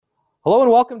Hello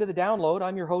and welcome to The Download.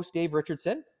 I'm your host, Dave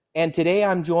Richardson. And today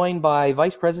I'm joined by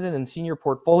Vice President and Senior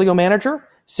Portfolio Manager,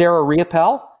 Sarah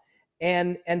Riopel.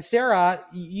 And Sarah,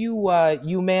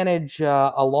 you manage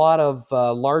a lot of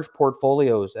large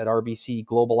portfolios at RBC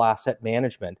Global Asset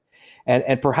Management.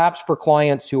 And perhaps for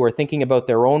clients who are thinking about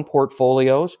their own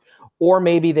portfolios, or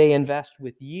maybe they invest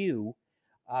with you,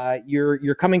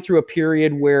 you're coming through a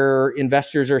period where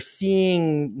investors are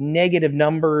seeing negative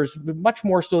numbers, much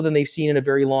more so than they've seen in a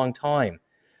very long time.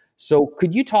 So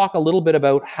could you talk a little bit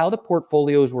about how the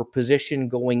portfolios were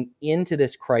positioned going into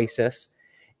this crisis?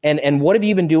 And what have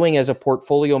you been doing as a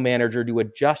portfolio manager to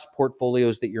adjust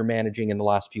portfolios that you're managing in the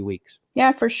last few weeks?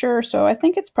 Yeah, for sure. So I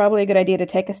think it's probably a good idea to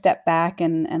take a step back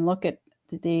and look at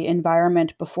the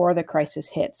environment before the crisis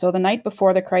hit. So the night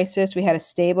before the crisis, we had a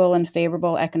stable and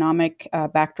favorable economic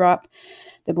backdrop.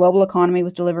 The global economy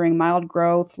was delivering mild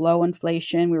growth, low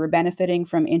inflation. We were benefiting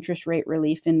from interest rate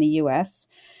relief in the US.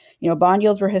 Bond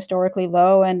yields were historically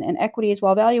low, and equities,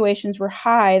 while valuations were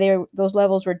high, those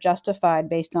levels were justified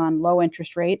based on low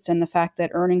interest rates and the fact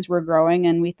that earnings were growing,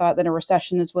 and we thought that a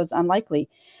recession was unlikely.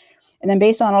 And then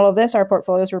based on all of this, our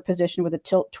portfolios were positioned with a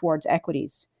tilt towards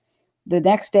equities. The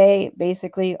next day,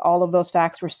 basically, all of those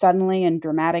facts were suddenly and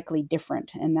dramatically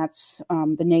different. And that's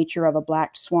the nature of a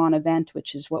black swan event,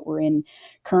 which is what we're in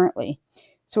currently.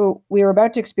 So we were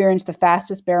about to experience the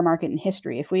fastest bear market in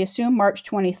history. If we assume March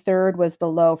 23rd was the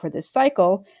low for this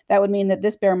cycle, that would mean that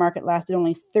this bear market lasted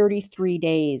only 33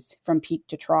 days from peak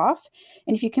to trough.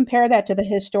 And if you compare that to the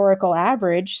historical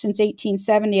average, since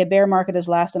 1870, a bear market has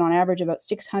lasted on average about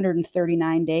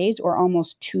 639 days, or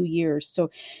almost 2 years.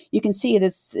 So you can see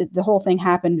the whole thing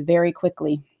happened very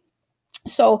quickly.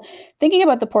 So thinking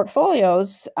about the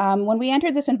portfolios, when we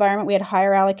entered this environment, we had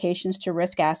higher allocations to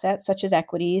risk assets such as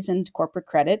equities and corporate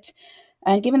credit.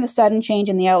 And given the sudden change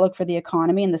in the outlook for the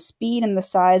economy and the speed and the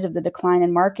size of the decline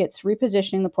in markets,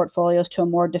 repositioning the portfolios to a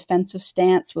more defensive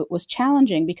stance was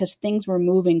challenging because things were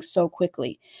moving so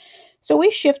quickly. So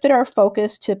we shifted our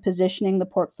focus to positioning the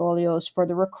portfolios for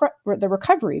the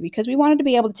recovery because we wanted to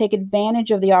be able to take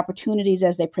advantage of the opportunities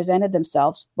as they presented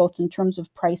themselves, both in terms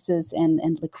of prices and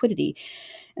liquidity.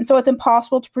 And so it's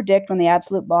impossible to predict when the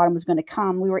absolute bottom was going to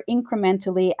come. We were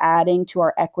incrementally adding to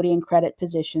our equity and credit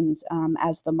positions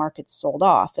as the markets sold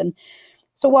off. And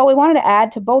so while we wanted to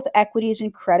add to both equities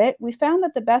and credit, we found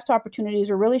that the best opportunities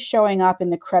were really showing up in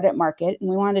the credit market, and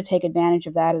we wanted to take advantage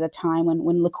of that at a time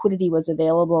when liquidity was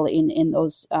available in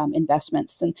those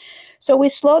investments. And so we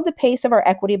slowed the pace of our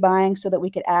equity buying so that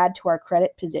we could add to our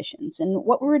credit positions. And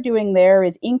what we were doing there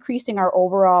is increasing our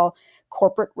overall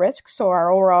corporate risk, so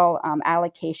our overall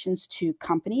allocations to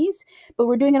companies, but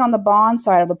we're doing it on the bond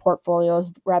side of the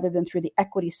portfolios rather than through the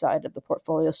equity side of the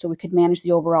portfolio, so we could manage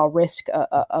the overall risk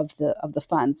of the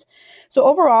funds. So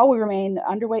overall, we remain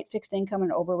underweight fixed income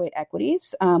and overweight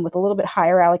equities, with a little bit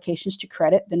higher allocations to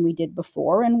credit than we did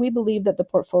before, and we believe that the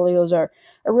portfolios are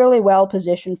really well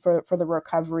positioned for the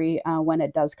recovery when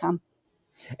it does come.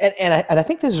 And I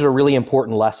think this is a really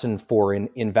important lesson for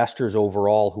investors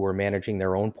overall who are managing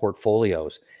their own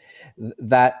portfolios,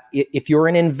 that if you're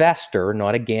an investor,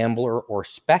 not a gambler or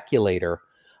speculator,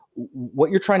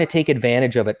 what you're trying to take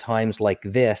advantage of at times like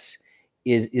this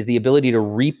is the ability to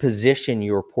reposition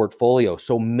your portfolio.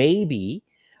 So maybe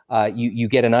you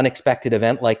get an unexpected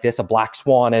event like this, a black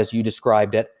swan as you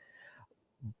described it.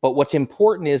 But what's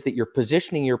important is that you're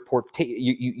positioning your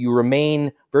you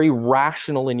remain very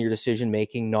rational in your decision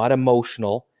making, not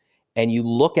emotional, and you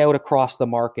look out across the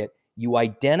market. You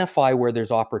identify where there's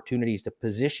opportunities to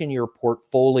position your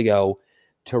portfolio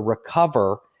to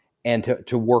recover and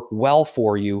to work well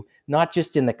for you, not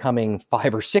just in the coming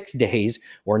 5 or 6 days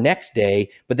or next day,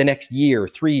 but the next year,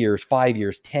 3 years, 5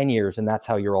 years, 10 years, and that's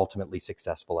how you're ultimately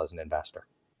successful as an investor.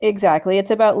 Exactly.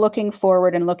 It's about looking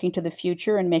forward and looking to the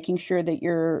future and making sure that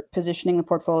you're positioning the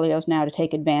portfolios now to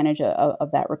take advantage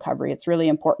of that recovery. It's really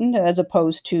important, as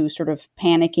opposed to sort of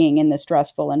panicking in the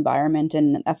stressful environment.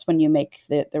 And that's when you make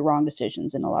the wrong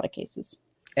decisions in a lot of cases.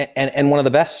 And one of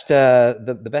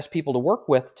the best people to work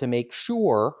with to make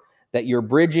sure that you're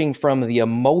bridging from the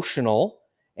emotional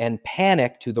and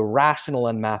panic to the rational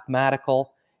and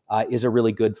mathematical is a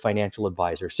really good financial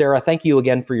advisor. Sarah, thank you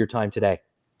again for your time today.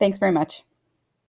 Thanks very much.